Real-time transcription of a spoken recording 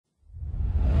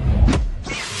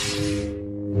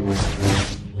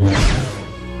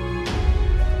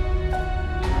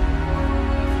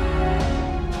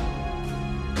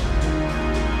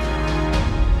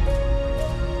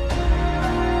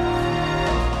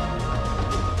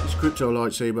Crypto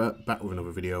Lightsaber back with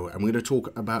another video, and we're going to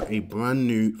talk about a brand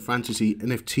new fantasy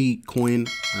NFT coin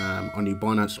on the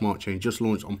Binance Smart Chain, just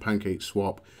launched on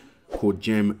PancakeSwap, called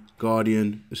Gemg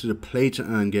Guardian. This is a play to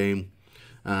earn game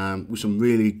with some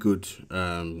really good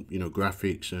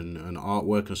graphics and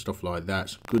artwork and stuff like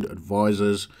that. Some good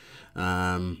advisors,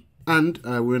 and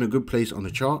we're in a good place on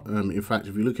the chart. In fact,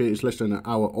 if you look at it, it's less than an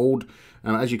hour old.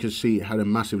 As you can see, it had a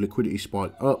massive liquidity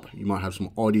spike up. You might have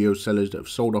some audio sellers that have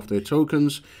sold off their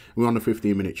tokens. We're on the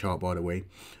 15-minute chart, by the way.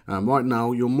 Right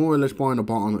now, you're more or less buying the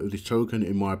bottom of this token,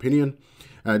 in my opinion.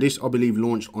 This, I believe,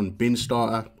 launched on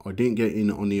Binstarter. I didn't get in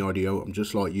on the IDO. I'm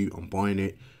just like you. I'm buying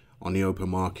it on the open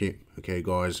market. Okay,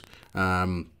 guys.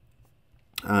 And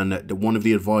one of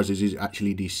the advisors is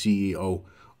actually the CEO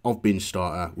of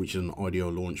Binstarter, which is an IDO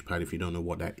launchpad, if you don't know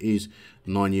what that is.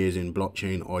 9 years in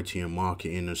blockchain, IT and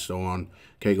marketing and so on.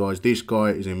 Okay, guys, this guy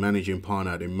is a managing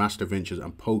partner at a Master Ventures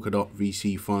and Polkadot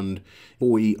VC fund,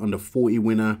 40 under 40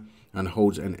 winner, and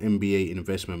holds an MBA in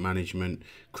investment management,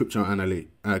 crypto analyst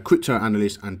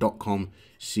and .com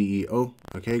CEO.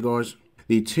 Okay, guys.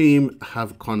 The team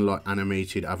have kind of like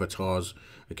animated avatars,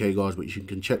 okay, guys, but you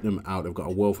can check them out. They've got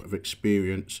a wealth of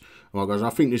experience. All right, guys, I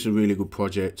think this is a really good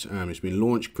project. It's been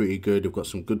launched pretty good. They've got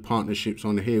some good partnerships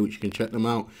on here, which you can check them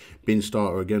out.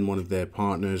 Binstarter, again, one of their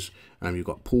partners. You've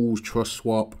got Pools, Trust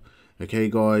Swap, okay,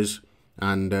 guys.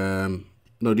 And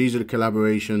no, these are the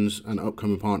collaborations and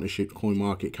upcoming partnerships,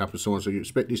 CoinMarketCap and so on. So you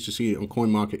expect this to see it on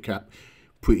CoinMarketCap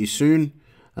pretty soon.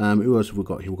 Who else have we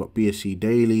got here? We've got BSC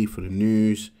Daily for the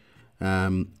news.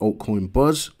 Altcoin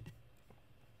Buzz,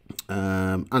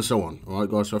 and so on. All right,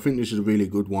 guys, so I think this is a really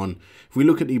good one. If we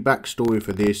look at the backstory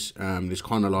for this, it's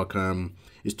kind of like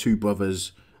it's two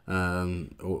brothers,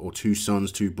 or two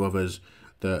sons, two brothers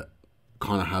that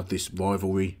kind of have this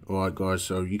rivalry. All right, guys,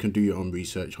 so you can do your own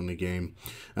research on the game.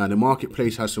 The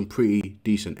marketplace has some pretty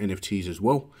decent NFTs as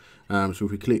well. So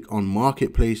if we click on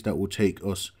marketplace, that will take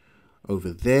us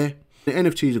over there. The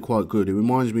NFTs are quite good. It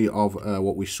reminds me of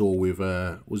what we saw with,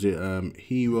 was it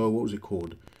Hero, what was it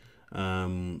called?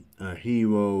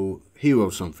 Hero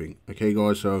something. Okay,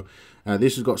 guys, so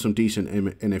this has got some decent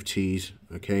NFTs,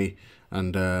 okay?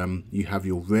 And you have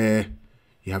your rare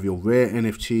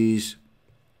NFTs,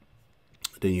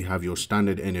 then you have your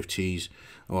standard NFTs.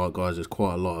 All right, guys, there's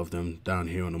quite a lot of them down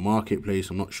here on the marketplace.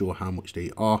 I'm not sure how much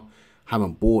they are.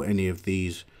 Haven't bought any of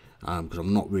these because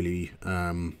I'm not really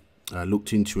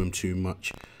looked into them too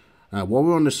much. While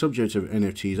we're on the subject of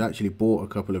NFTs, I actually bought a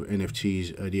couple of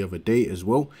NFTs the other day as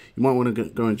well. You might want to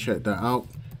go and check that out.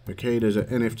 Okay, there's an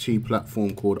NFT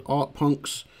platform called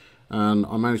ArtPunks, and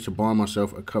I managed to buy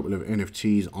myself a couple of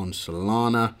NFTs on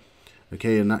Solana.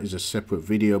 Okay, and that is a separate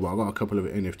video, but I got a couple of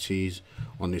NFTs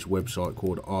on this website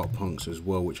called ArtPunks as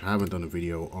well, which I haven't done a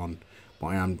video on, but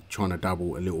I am trying to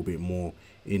dabble a little bit more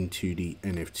into the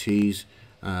NFTs.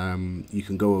 You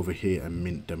can go over here and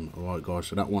mint them. All right, guys,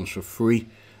 so that one's for free.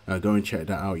 Go and check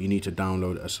that out. You need to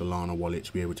download a Solana wallet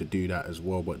to be able to do that as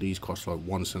well, but these cost like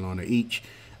 1 Solana each,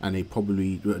 and they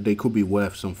could be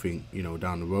worth something, you know,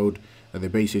 down the road. They're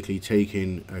basically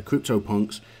taking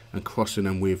CryptoPunks and crossing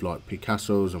them with like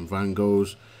Picassos and Van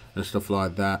Goghs and stuff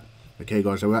like that. Okay,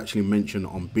 guys, they were actually mentioned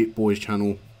on BitBoy's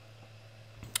channel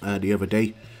the other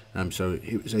day. So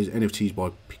it says NFTs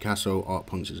by Picasso.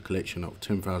 ArtPunks is a collection of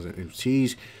 10,000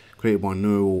 NFTs created by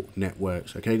neural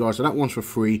networks. Okay, guys, so that one's for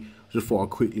free. Just thought I'd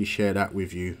quickly share that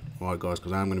with you. All right, guys,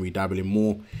 because I'm going to be dabbling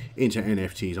more into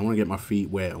NFTs. I want to get my feet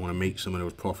wet. I want to make some of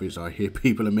those profits I hear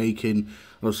people are making.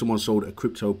 I know someone sold a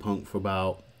CryptoPunk for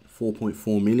about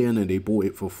 4.4 million and they bought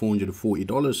it for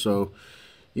 $440. So,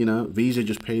 you know, Visa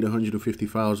just paid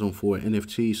 150,000 for an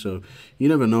NFT. So you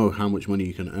never know how much money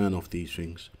you can earn off these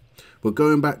things. But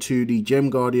going back to the Gemg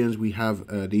Guardians, we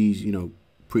have these, you know,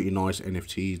 pretty nice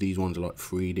NFTs. These ones are like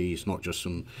 3D. It's not just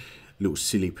some little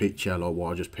silly picture like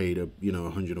what I just paid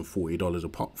 $140 a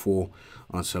pop for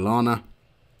on Solana.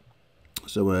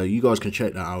 So you guys can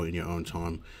check that out in your own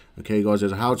time. Okay, guys,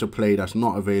 there's a how to play that's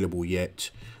not available yet,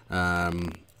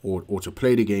 or to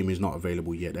play the game is not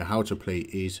available yet. The how to play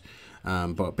is,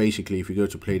 but basically if you go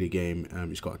to play the game,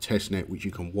 it's got a testnet which you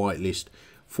can whitelist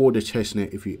for the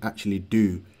testnet if you actually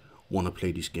do want to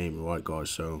play this game. All right,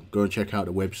 guys, so go and check out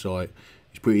the website.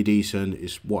 It's pretty decent.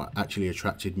 It's what actually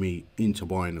attracted me into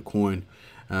buying the coin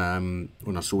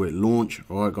when I saw it launch.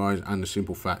 All right, guys, and the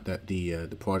simple fact that the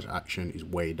price action is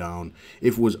way down.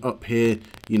 If it was up here,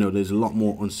 you know, there's a lot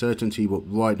more uncertainty, but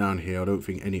right down here, I don't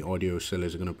think any audio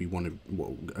sellers are going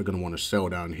to want to sell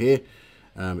down here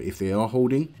if they are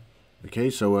holding. Okay,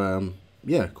 so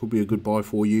yeah, could be a good buy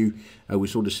for you. We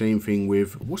saw the same thing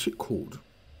with, what's it called?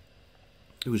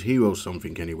 It was Hero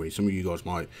something anyway. Some of you guys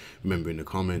might remember in the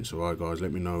comments. Alright guys,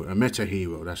 let me know. Meta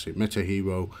Hero, that's it, Meta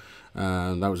Hero.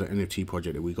 That was an NFT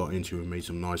project that we got into and made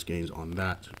some nice gains on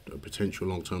that. A potential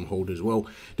long-term hold as well.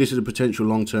 This is a potential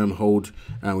long-term hold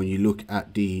when you look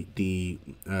at the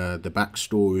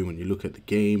backstory, when you look at the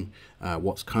game,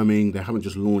 what's coming. They haven't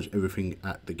just launched everything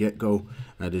at the get-go.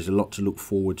 There's a lot to look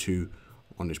forward to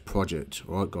on this project.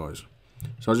 Alright guys.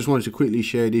 So I just wanted to quickly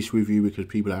share this with you because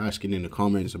people are asking in the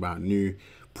comments about new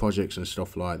projects and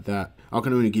stuff like that. I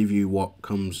can only give you what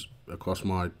comes across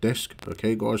my desk,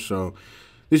 okay guys? So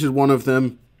this is one of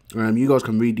them. You guys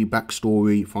can read the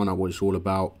backstory, find out what it's all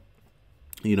about.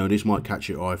 You know, this might catch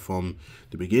your eye from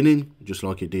the beginning, just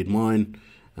like it did mine.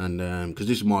 And because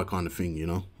this is my kind of thing, you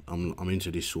know. I'm into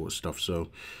this sort of stuff. So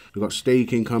we've got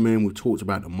staking coming. We've talked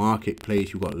about the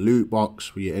marketplace. We've got a loot box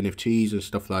for your NFTs and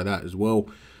stuff like that as well,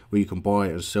 where you can buy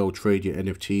and sell, trade your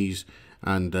NFTs.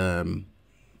 And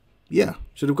yeah,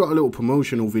 so they've got a little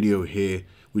promotional video here,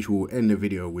 which we'll end the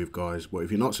video with, guys. But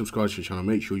if you're not subscribed to the channel,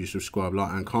 make sure you subscribe,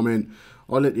 like, and comment.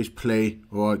 I'll let this play,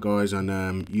 alright guys,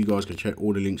 and you guys can check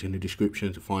all the links in the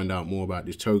description to find out more about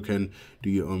this token, do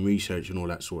your own research and all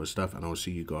that sort of stuff, and I'll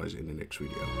see you guys in the next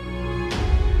video.